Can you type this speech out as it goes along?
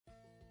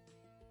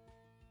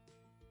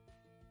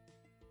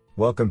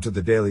Welcome to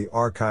the Daily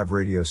Archive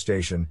radio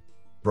station,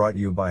 brought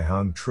you by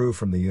Hung Tru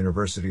from the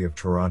University of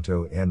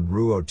Toronto and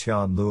Ruo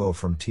Tian Luo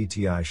from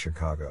TTI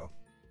Chicago.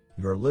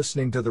 You're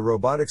listening to the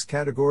robotics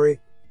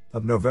category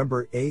of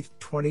November 8,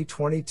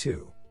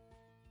 2022.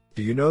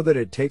 Do you know that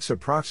it takes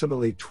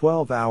approximately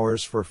 12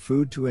 hours for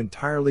food to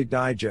entirely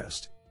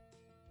digest?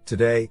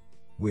 Today,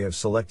 we have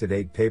selected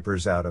 8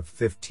 papers out of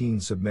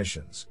 15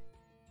 submissions.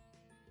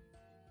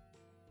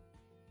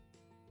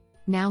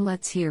 Now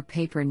let's hear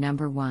paper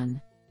number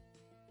 1.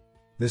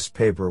 This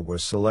paper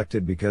was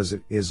selected because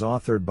it is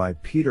authored by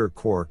Peter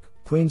Cork,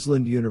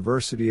 Queensland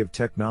University of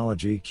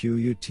Technology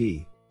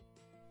QUT.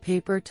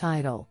 Paper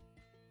title: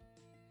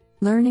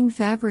 Learning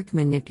Fabric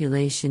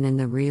Manipulation in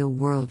the Real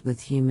World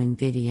with Human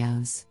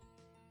Videos.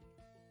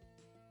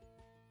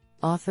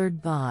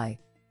 Authored by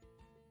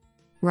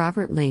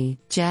Robert Lee,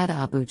 Jad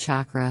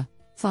Abu-Chakra,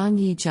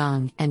 Fangyi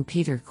Zhang, and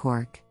Peter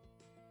Cork.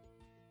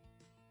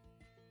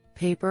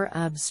 Paper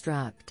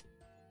abstract: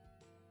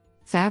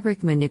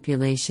 Fabric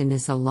manipulation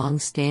is a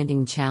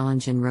long-standing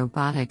challenge in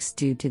robotics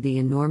due to the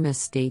enormous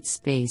state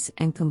space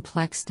and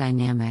complex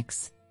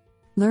dynamics.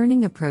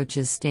 Learning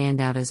approaches stand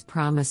out as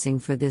promising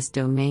for this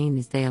domain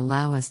as they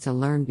allow us to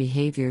learn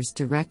behaviors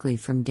directly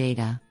from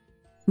data.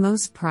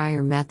 Most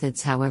prior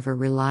methods, however,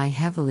 rely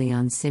heavily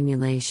on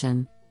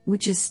simulation,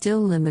 which is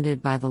still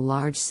limited by the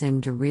large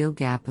sim-to-real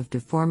gap of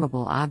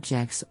deformable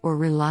objects or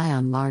rely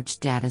on large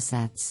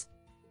datasets.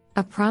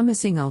 A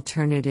promising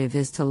alternative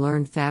is to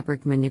learn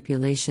fabric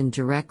manipulation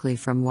directly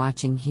from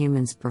watching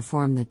humans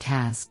perform the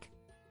task.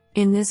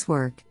 In this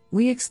work,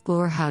 we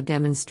explore how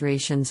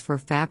demonstrations for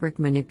fabric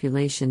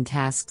manipulation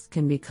tasks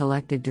can be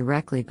collected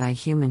directly by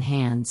human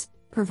hands,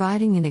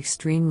 providing an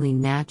extremely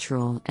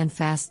natural and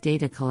fast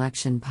data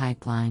collection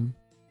pipeline.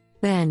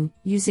 Then,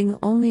 using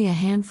only a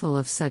handful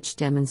of such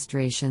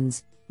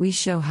demonstrations, we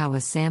show how a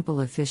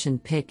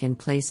sample-efficient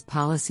pick-and-place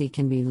policy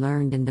can be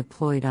learned and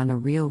deployed on a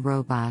real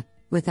robot,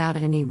 without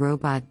any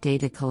robot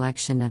data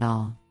collection at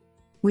all.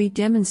 We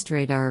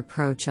demonstrate our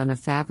approach on a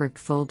fabric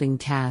folding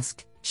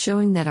task,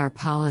 showing that our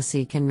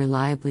policy can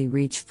reliably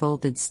reach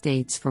folded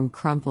states from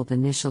crumpled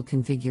initial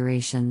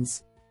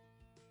configurations.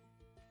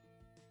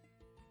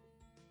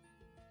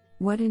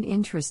 What an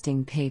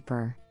interesting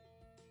paper.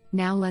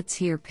 Now let's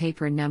hear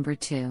paper number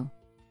 2.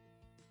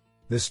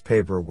 This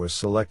paper was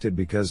selected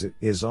because it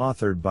is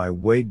authored by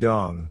Wei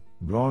Dong,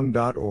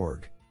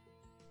 Gong.org.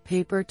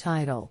 Paper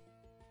title: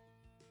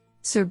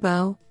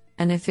 Serbo,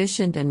 an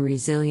efficient and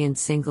resilient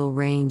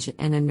single-range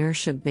and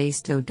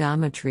inertia-based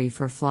odometry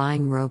for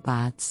flying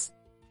robots.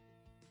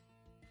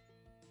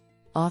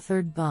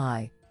 Authored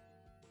by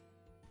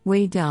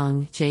Wei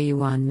Dong,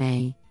 Jieyuan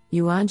Mei,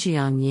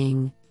 Yuanjiang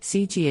Ying,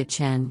 Xijia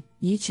Chen,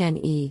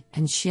 Yichen Yi,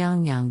 and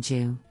Xiangyang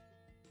Zhu.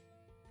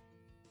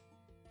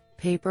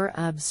 Paper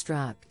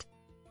abstract: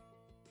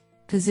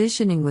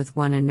 Positioning with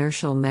one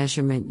inertial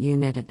measurement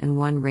unit and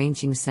one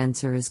ranging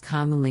sensor is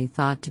commonly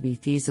thought to be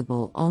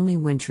feasible only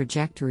when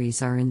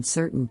trajectories are in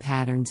certain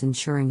patterns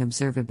ensuring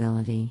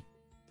observability.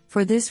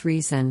 For this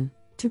reason,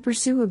 to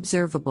pursue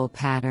observable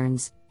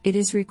patterns, it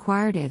is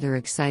required either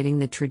exciting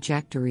the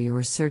trajectory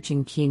or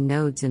searching key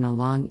nodes in a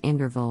long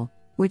interval,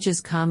 which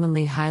is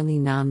commonly highly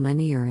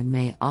nonlinear and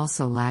may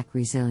also lack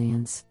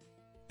resilience.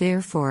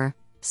 Therefore,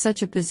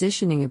 such a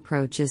positioning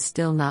approach is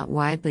still not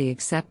widely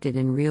accepted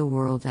in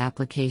real-world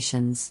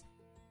applications.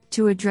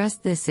 To address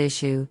this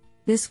issue,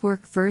 this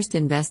work first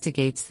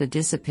investigates the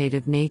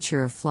dissipative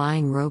nature of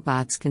flying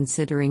robots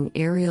considering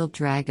aerial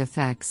drag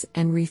effects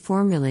and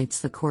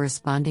reformulates the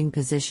corresponding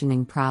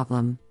positioning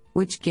problem,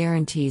 which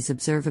guarantees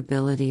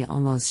observability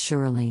almost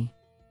surely.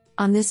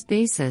 On this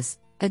basis,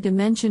 a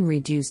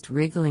dimension-reduced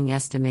wriggling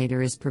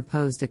estimator is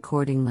proposed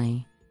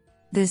accordingly.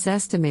 This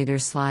estimator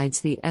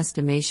slides the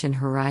estimation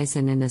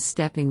horizon in a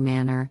stepping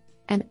manner,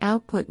 and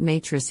output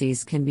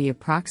matrices can be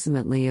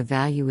approximately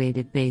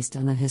evaluated based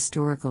on the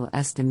historical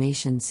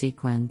estimation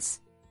sequence.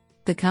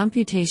 The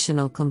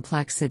computational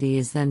complexity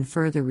is then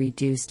further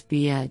reduced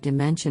via a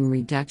dimension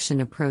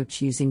reduction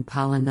approach using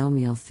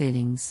polynomial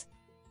fittings.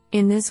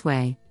 In this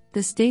way,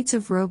 the states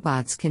of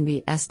robots can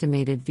be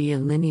estimated via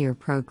linear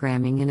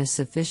programming in a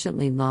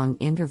sufficiently long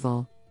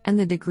interval, and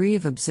the degree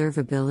of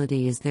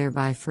observability is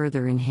thereby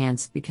further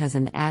enhanced because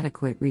an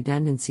adequate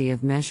redundancy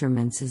of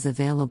measurements is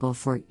available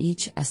for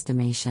each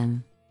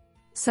estimation.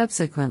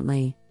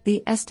 Subsequently,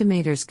 the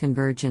estimator's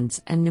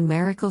convergence and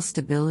numerical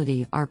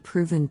stability are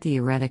proven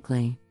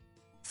theoretically.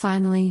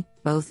 Finally,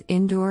 both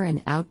indoor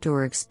and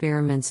outdoor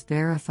experiments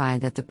verify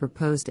that the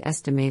proposed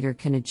estimator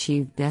can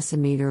achieve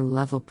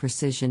decimeter-level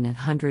precision at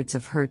hundreds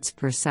of hertz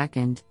per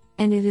second,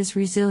 and it is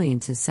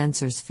resilient to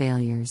sensors'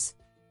 failures.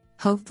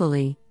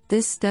 Hopefully,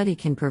 this study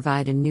can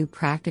provide a new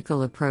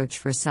practical approach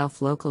for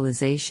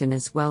self-localization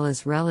as well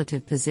as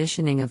relative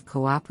positioning of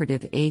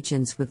cooperative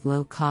agents with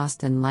low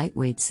cost and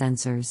lightweight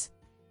sensors.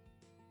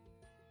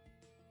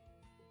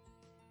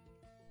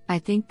 I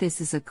think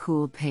this is a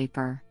cool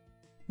paper.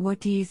 What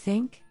do you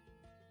think?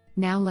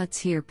 Now let's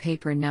hear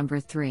paper number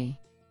 3.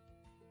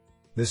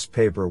 This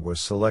paper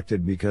was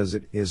selected because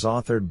it is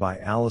authored by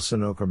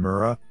Alison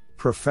Okamura,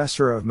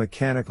 Professor of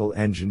Mechanical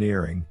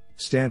Engineering,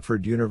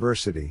 Stanford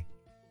University.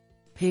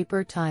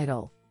 Paper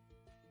title: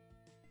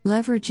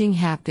 Leveraging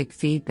haptic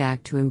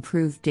feedback to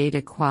improve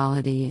data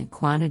quality and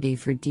quantity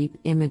for deep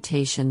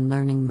imitation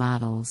learning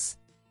models.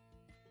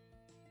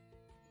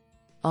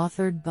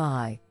 Authored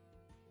by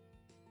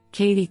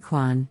Katie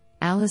Kwan,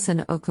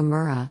 Allison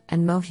Okamura,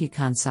 and Mohi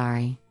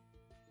Kansari.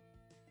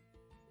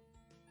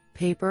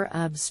 Paper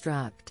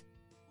abstract: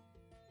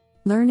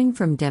 Learning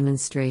from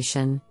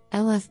demonstration,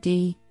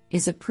 LFD,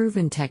 is a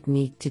proven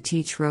technique to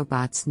teach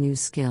robots new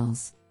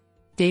skills.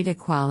 Data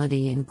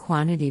quality and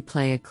quantity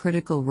play a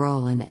critical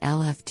role in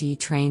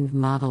LFD-trained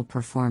model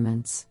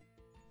performance.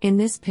 In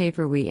this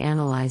paper, we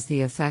analyze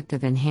the effect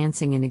of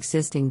enhancing an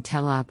existing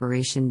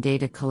teleoperation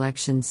data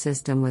collection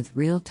system with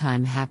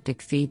real-time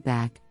haptic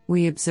feedback.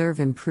 We observe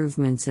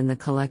improvements in the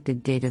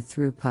collected data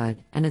throughput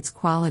and its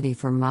quality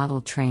for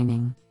model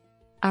training.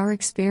 Our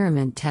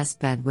experiment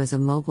testbed was a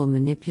mobile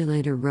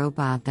manipulator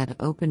robot that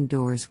opened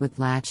doors with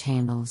latch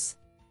handles.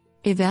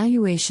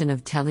 Evaluation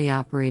of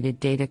teleoperated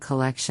data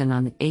collection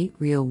on 8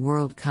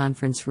 real-world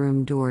conference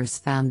room doors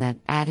found that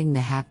adding the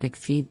haptic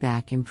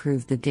feedback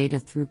improved the data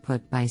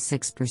throughput by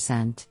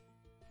 6%.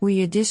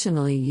 We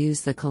additionally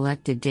used the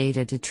collected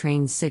data to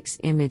train 6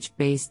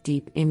 image-based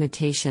deep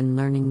imitation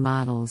learning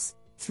models,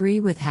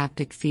 3 with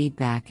haptic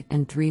feedback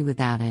and 3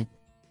 without it.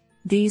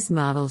 These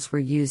models were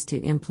used to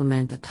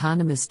implement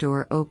autonomous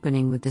door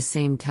opening with the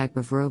same type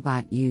of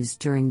robot used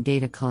during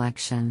data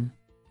collection.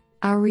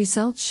 Our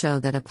results show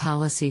that a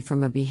policy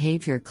from a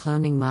behavior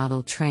cloning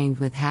model trained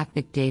with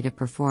haptic data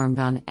performed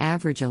on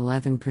average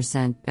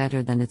 11%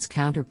 better than its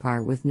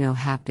counterpart with no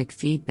haptic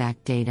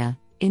feedback data,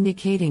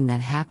 indicating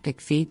that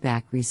haptic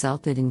feedback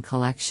resulted in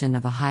collection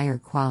of a higher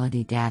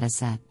quality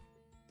dataset.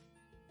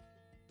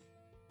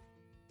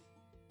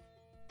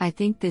 I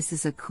think this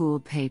is a cool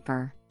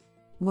paper.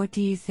 What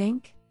do you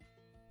think?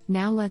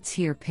 Now let's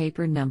hear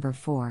paper number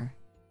 4.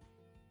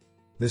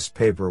 This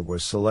paper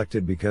was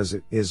selected because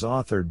it is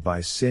authored by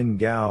Xin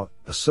Gao,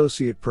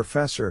 Associate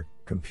Professor,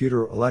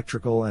 Computer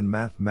Electrical and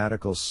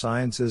Mathematical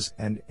Sciences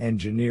and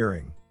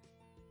Engineering.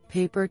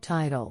 Paper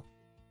title: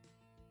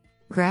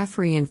 Graph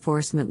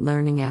Reinforcement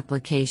Learning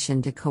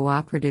Application to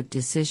Cooperative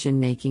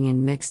Decision-Making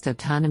in Mixed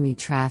Autonomy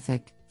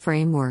Traffic,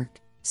 Framework,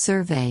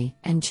 Survey,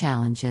 and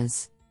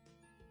Challenges.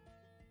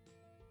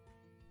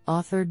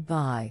 Authored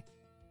by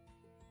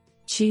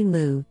Qi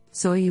Lu,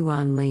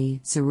 Soyuan Li,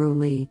 Ziru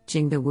Li,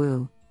 Jingde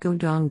Wu,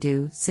 Guodong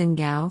Du, Xin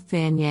Gao,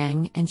 Fan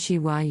Yang, and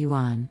Xihua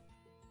Yuan.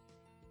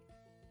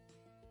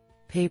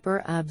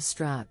 Paper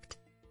abstract: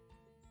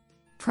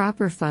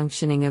 Proper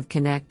functioning of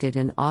connected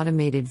and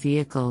automated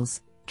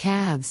vehicles,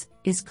 CAVs,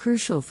 is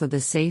crucial for the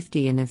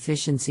safety and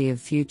efficiency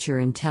of future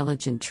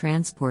intelligent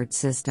transport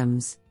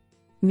systems.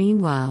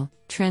 Meanwhile,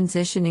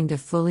 transitioning to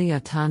fully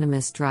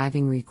autonomous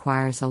driving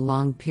requires a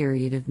long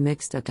period of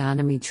mixed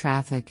autonomy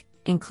traffic,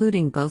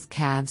 including both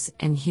CAVs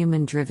and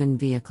human-driven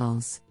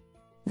vehicles.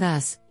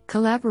 Thus,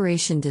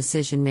 collaboration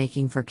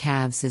decision-making for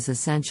CAVs is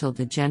essential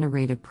to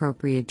generate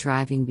appropriate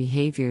driving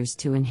behaviors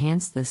to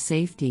enhance the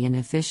safety and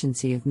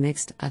efficiency of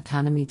mixed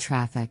autonomy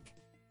traffic.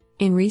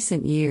 In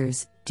recent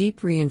years,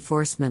 deep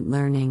reinforcement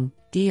learning,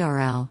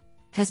 DRL,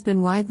 has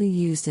been widely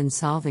used in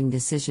solving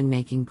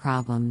decision-making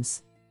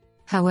problems.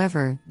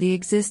 However, the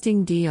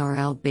existing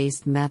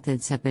DRL-based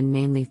methods have been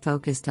mainly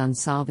focused on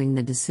solving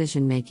the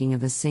decision-making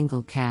of a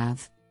single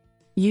CAV.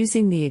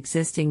 Using the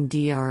existing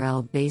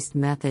DRL-based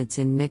methods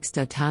in mixed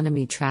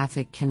autonomy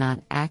traffic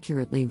cannot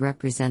accurately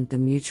represent the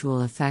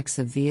mutual effects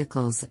of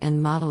vehicles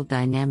and model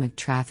dynamic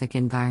traffic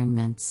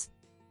environments.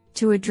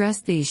 To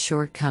address these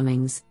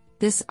shortcomings,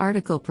 this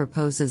article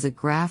proposes a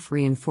graph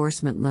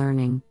reinforcement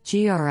learning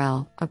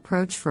 (GRL)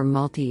 approach for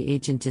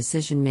multi-agent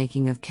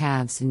decision-making of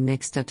CAVs in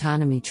mixed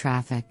autonomy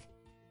traffic.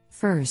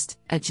 First,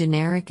 a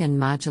generic and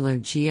modular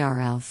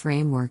GRL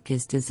framework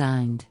is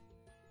designed.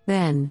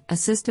 Then, a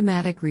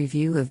systematic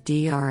review of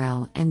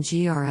DRL and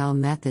GRL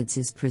methods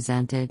is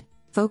presented,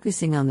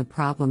 focusing on the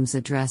problems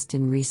addressed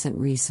in recent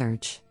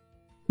research.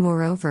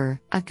 Moreover,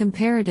 a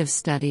comparative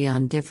study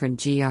on different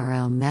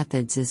GRL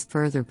methods is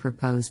further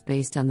proposed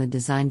based on the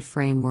designed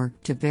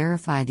framework to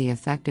verify the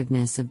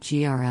effectiveness of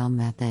GRL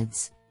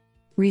methods.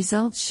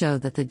 Results show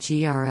that the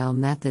GRL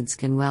methods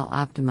can well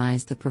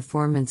optimize the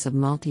performance of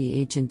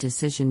multi-agent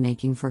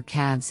decision-making for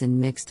CAVs in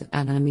mixed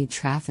autonomy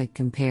traffic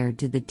compared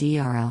to the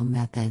DRL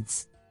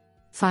methods.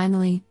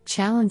 Finally,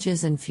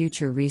 challenges and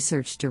future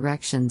research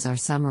directions are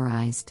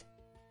summarized.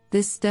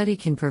 This study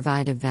can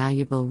provide a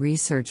valuable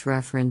research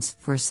reference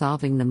for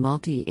solving the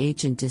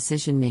multi-agent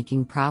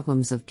decision-making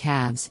problems of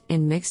CAVs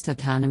in mixed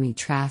autonomy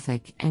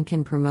traffic and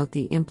can promote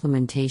the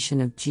implementation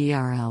of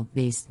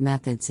GRL-based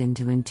methods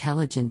into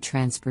intelligent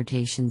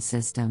transportation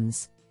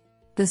systems.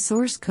 The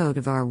source code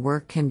of our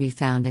work can be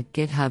found at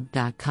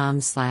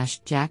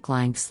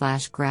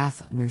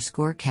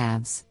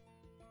github.com/jacklang/graph_CAVs.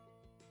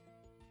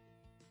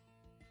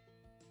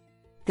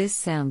 This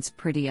sounds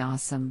pretty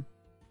awesome.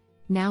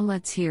 Now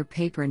let's hear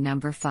paper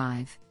number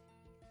 5.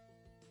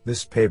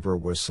 This paper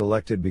was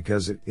selected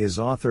because it is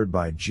authored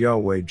by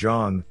Jiawei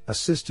Zhang,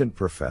 Assistant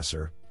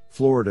Professor,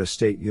 Florida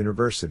State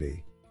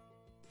University.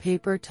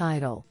 Paper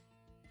title: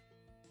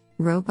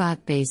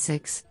 Robot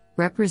Basics,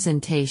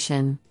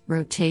 Representation,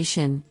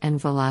 Rotation,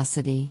 and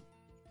Velocity.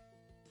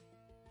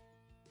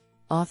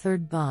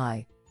 Authored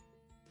by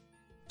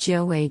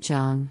Jiawei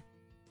Zhang.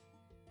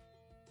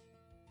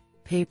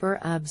 Paper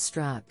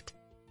Abstract.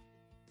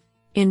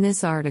 In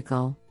this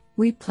article,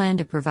 we plan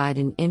to provide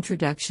an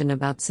introduction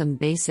about some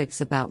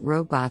basics about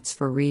robots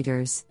for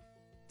readers.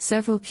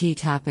 Several key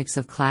topics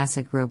of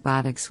classic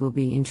robotics will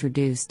be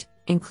introduced,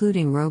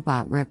 including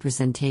robot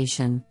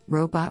representation,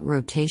 robot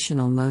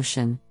rotational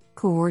motion,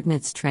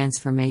 coordinates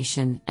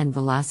transformation, and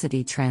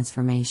velocity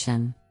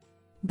transformation.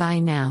 By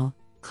now,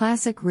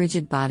 classic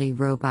rigid body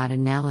robot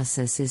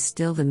analysis is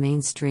still the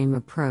mainstream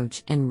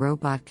approach in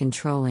robot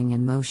controlling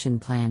and motion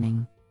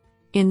planning.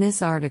 In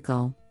this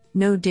article,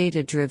 no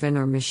data-driven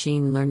or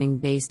machine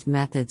learning-based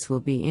methods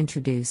will be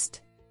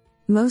introduced.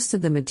 Most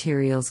of the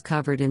materials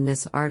covered in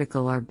this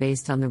article are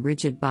based on the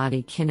rigid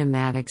body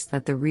kinematics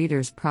that the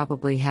readers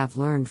probably have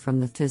learned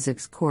from the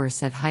physics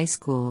course at high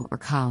school or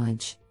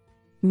college.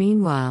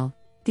 Meanwhile,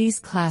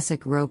 these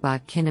classic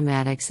robot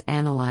kinematics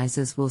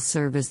analyses will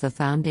serve as the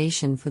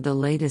foundation for the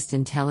latest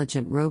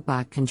intelligent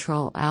robot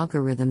control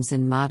algorithms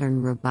in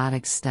modern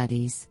robotics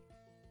studies.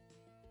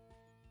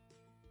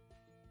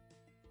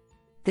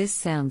 This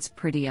sounds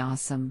pretty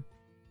awesome.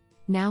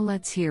 Now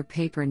let's hear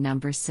paper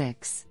number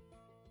 6.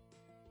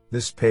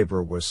 This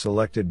paper was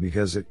selected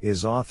because it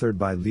is authored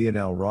by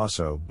Lionel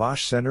Rosso,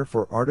 Bosch Center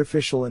for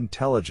Artificial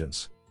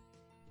Intelligence.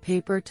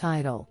 Paper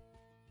title: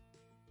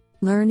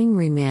 Learning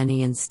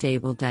Riemannian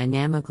Stable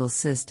Dynamical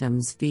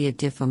Systems via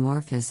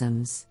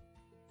Diffeomorphisms.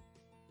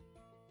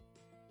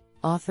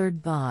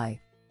 Authored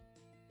by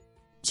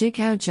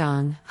Jiawei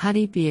Zhang,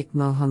 Hadi Biak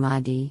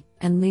Mohammadi,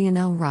 and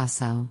Lionel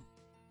Rosso.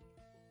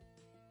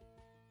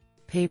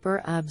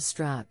 Paper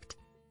Abstract.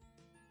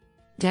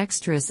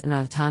 Dexterous and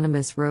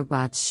autonomous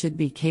robots should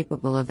be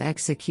capable of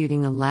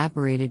executing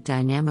elaborated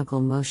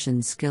dynamical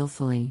motions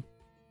skillfully.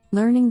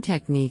 Learning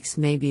techniques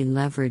may be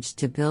leveraged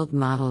to build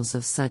models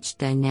of such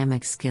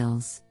dynamic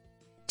skills.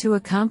 To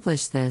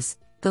accomplish this,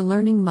 the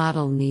learning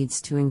model needs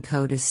to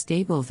encode a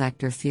stable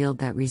vector field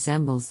that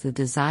resembles the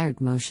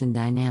desired motion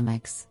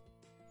dynamics.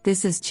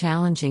 This is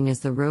challenging as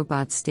the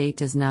robot state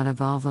does not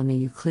evolve on the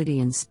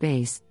Euclidean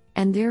space,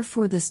 and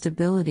therefore the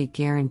stability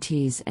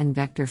guarantees and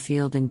vector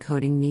field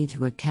encoding need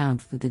to account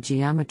for the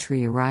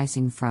geometry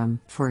arising from,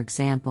 for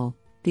example,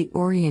 the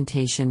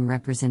orientation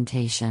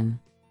representation.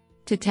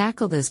 To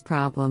tackle this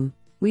problem,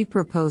 we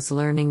propose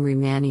learning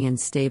Riemannian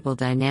stable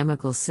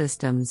dynamical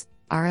systems,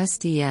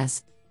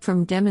 RSDS,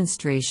 from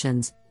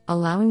demonstrations,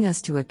 allowing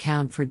us to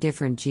account for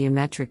different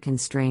geometric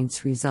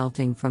constraints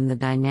resulting from the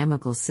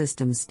dynamical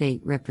system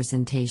state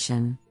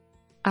representation.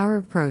 Our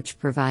approach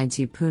provides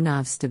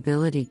Lyapunov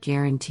stability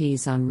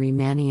guarantees on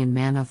Riemannian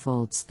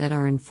manifolds that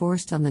are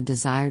enforced on the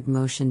desired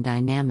motion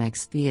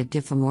dynamics via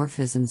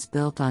diffeomorphisms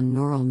built on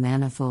neural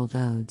manifold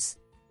odes.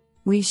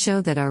 We show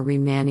that our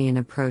Riemannian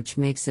approach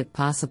makes it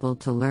possible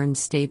to learn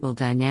stable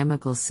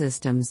dynamical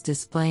systems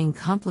displaying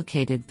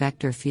complicated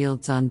vector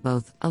fields on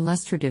both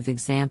illustrative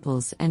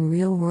examples and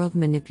real-world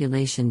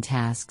manipulation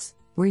tasks,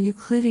 where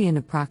Euclidean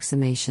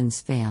approximations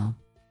fail.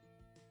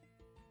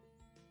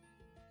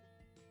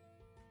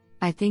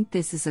 I think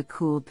this is a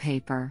cool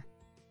paper.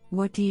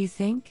 What do you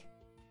think?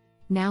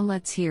 Now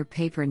let's hear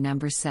paper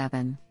number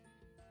 7.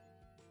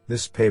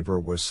 This paper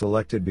was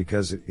selected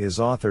because it is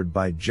authored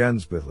by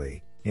Jens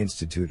Büchli,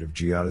 Institute of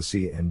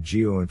Geodesy and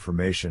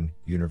Geoinformation,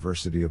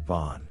 University of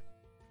Bonn.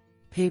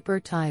 Paper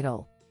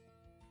title: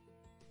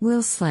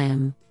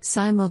 WheelSlam,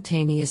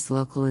 Simultaneous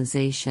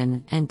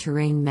Localization and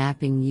Terrain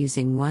Mapping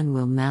Using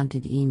One-Wheel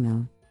Mounted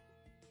EMU.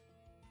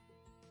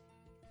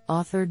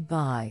 Authored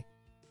by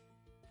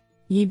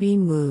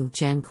Yibin Wu,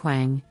 Zhen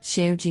Quang,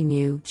 Xiaojing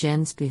Yu,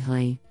 Jens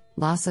Büchli,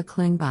 Lasse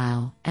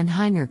Klingbeil, and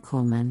Heiner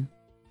Kuhlmann.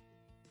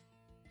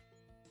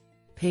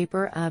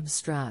 Paper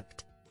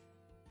Abstract.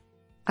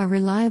 A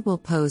reliable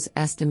pose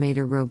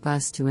estimator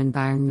robust to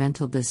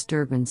environmental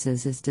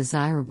disturbances is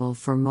desirable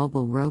for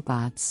mobile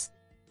robots.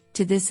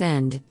 To this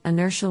end,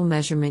 inertial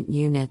measurement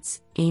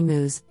units,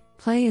 EMUs,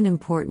 play an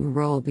important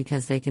role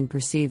because they can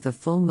perceive the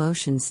full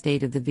motion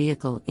state of the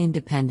vehicle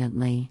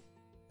independently.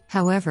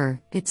 However,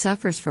 it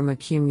suffers from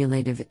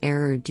accumulative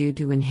error due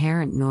to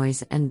inherent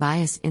noise and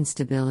bias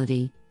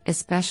instability,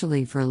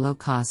 especially for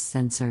low-cost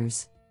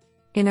sensors.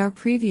 In our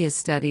previous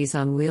studies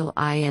on Wheel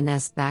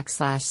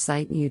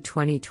INS/Site New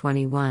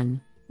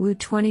 2021, WU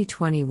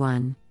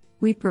 2021,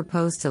 we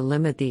propose to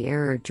limit the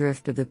error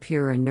drift of the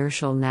pure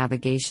inertial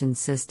navigation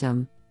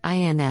system,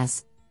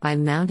 INS, by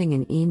mounting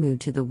an EMU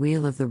to the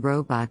wheel of the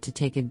robot to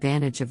take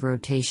advantage of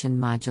rotation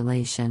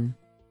modulation.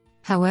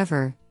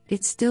 However,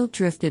 it still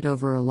drifted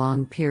over a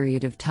long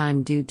period of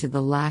time due to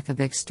the lack of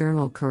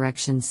external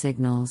correction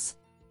signals.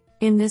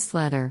 In this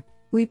letter,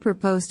 we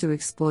propose to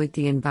exploit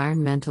the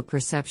environmental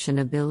perception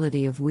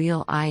ability of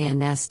Wheel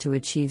INS to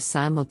achieve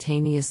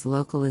simultaneous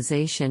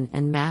localization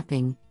and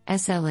mapping,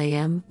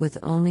 SLAM, with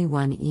only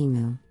one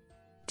EMU.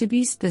 To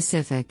be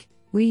specific,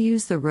 we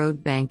use the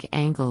road bank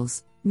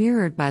angles,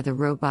 mirrored by the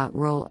robot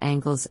roll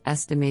angles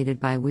estimated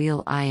by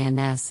Wheel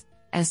INS,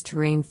 as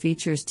terrain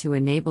features to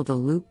enable the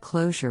loop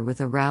closure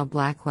with a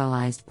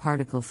Rao-Blackwellized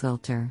particle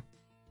filter.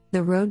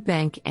 The road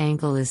bank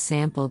angle is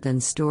sampled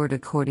and stored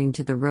according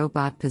to the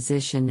robot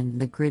position in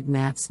the grid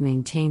maps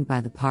maintained by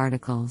the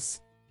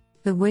particles.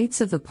 The weights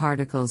of the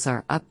particles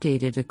are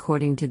updated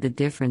according to the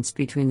difference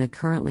between the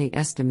currently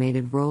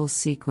estimated roll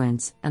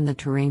sequence and the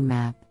terrain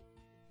map.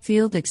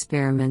 Field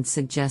experiments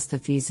suggest the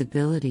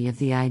feasibility of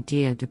the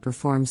idea to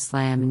perform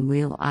SLAM in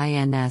wheel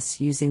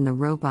INS using the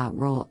robot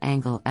roll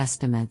angle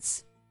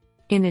estimates.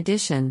 In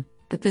addition,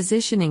 the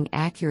positioning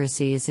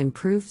accuracy is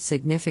improved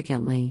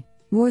significantly,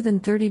 more than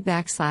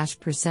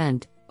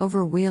 30%,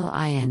 over wheel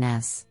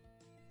INS.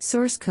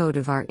 Source code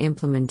of our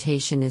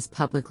implementation is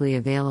publicly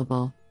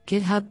available,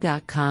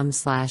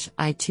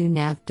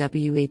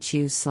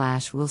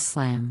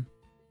 github.com/i2navwhu/willslam.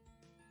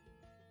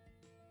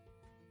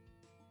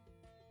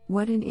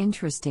 What an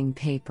interesting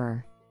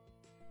paper.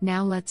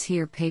 Now let's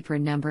hear paper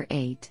number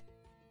 8.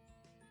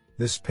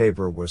 This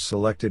paper was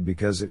selected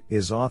because it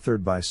is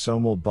authored by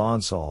Somal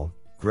Bansal,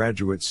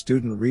 graduate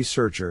student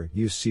researcher,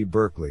 UC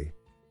Berkeley.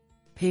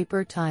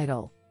 Paper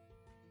title: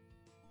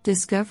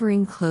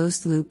 Discovering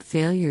closed-loop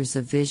failures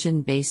of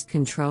vision-based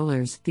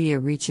controllers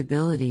via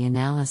reachability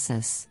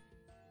analysis.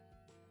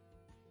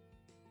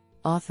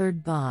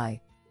 Authored by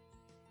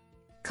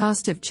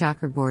Kaustav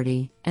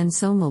Chakraborty and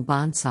Somal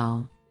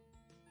Bansal.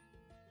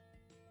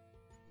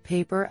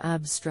 Paper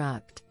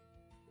abstract: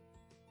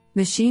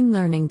 Machine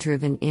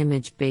learning-driven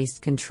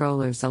image-based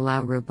controllers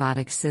allow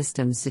robotic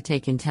systems to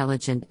take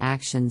intelligent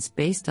actions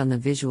based on the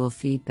visual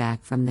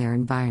feedback from their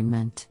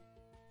environment.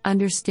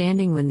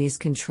 Understanding when these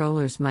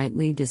controllers might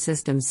lead to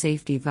system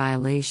safety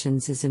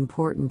violations is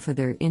important for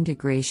their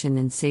integration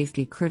in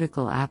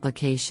safety-critical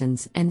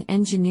applications and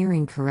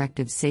engineering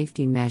corrective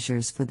safety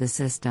measures for the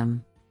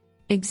system.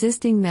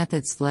 Existing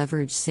methods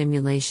leverage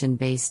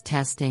simulation-based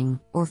testing,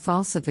 or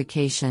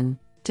falsification,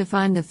 to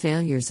find the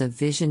failures of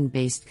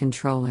vision-based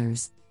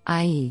controllers,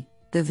 i.e.,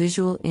 the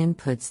visual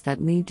inputs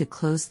that lead to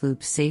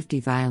closed-loop safety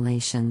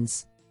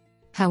violations.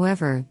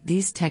 However,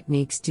 these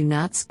techniques do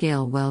not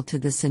scale well to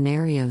the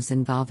scenarios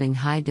involving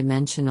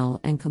high-dimensional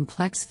and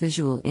complex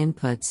visual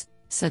inputs,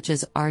 such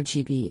as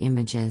RGB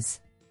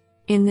images.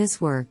 In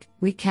this work,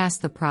 we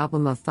cast the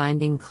problem of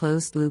finding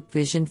closed-loop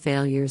vision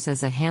failures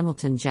as a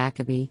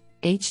Hamilton-Jacobi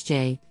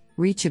 (HJ)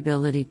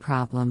 reachability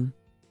problem.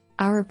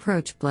 Our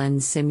approach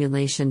blends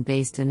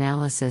simulation-based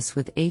analysis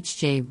with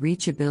HJ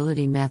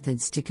reachability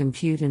methods to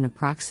compute an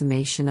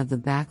approximation of the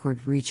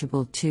backward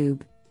reachable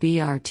tube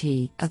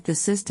 (BRT) of the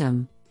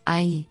system,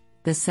 i.e.,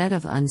 the set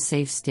of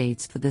unsafe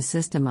states for the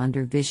system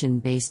under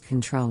vision-based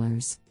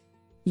controllers.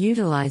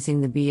 Utilizing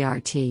the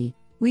BRT,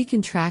 we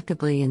can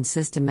tractably and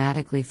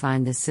systematically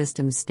find the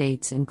system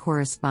states and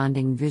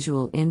corresponding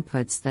visual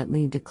inputs that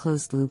lead to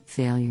closed-loop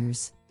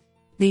failures.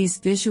 These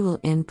visual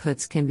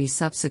inputs can be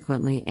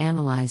subsequently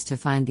analyzed to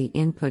find the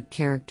input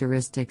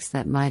characteristics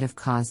that might have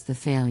caused the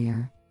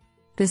failure.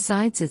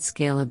 Besides its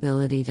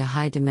scalability to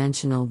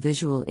high-dimensional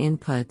visual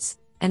inputs,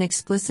 an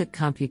explicit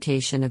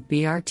computation of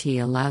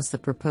BRT allows the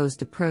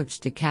proposed approach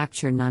to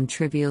capture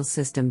non-trivial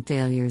system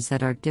failures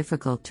that are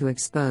difficult to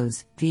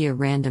expose via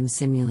random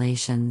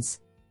simulations.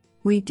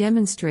 We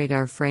demonstrate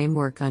our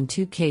framework on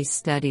 2 case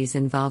studies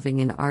involving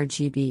an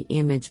RGB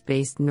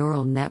image-based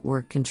neural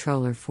network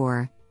controller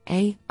for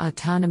A.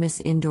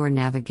 Autonomous indoor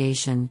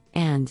navigation,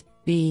 and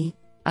B.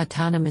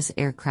 Autonomous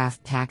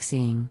aircraft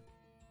taxiing.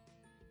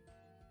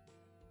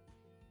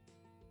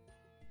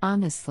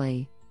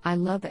 Honestly, I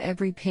love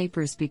every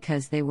papers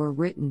because they were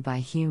written by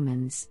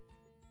humans.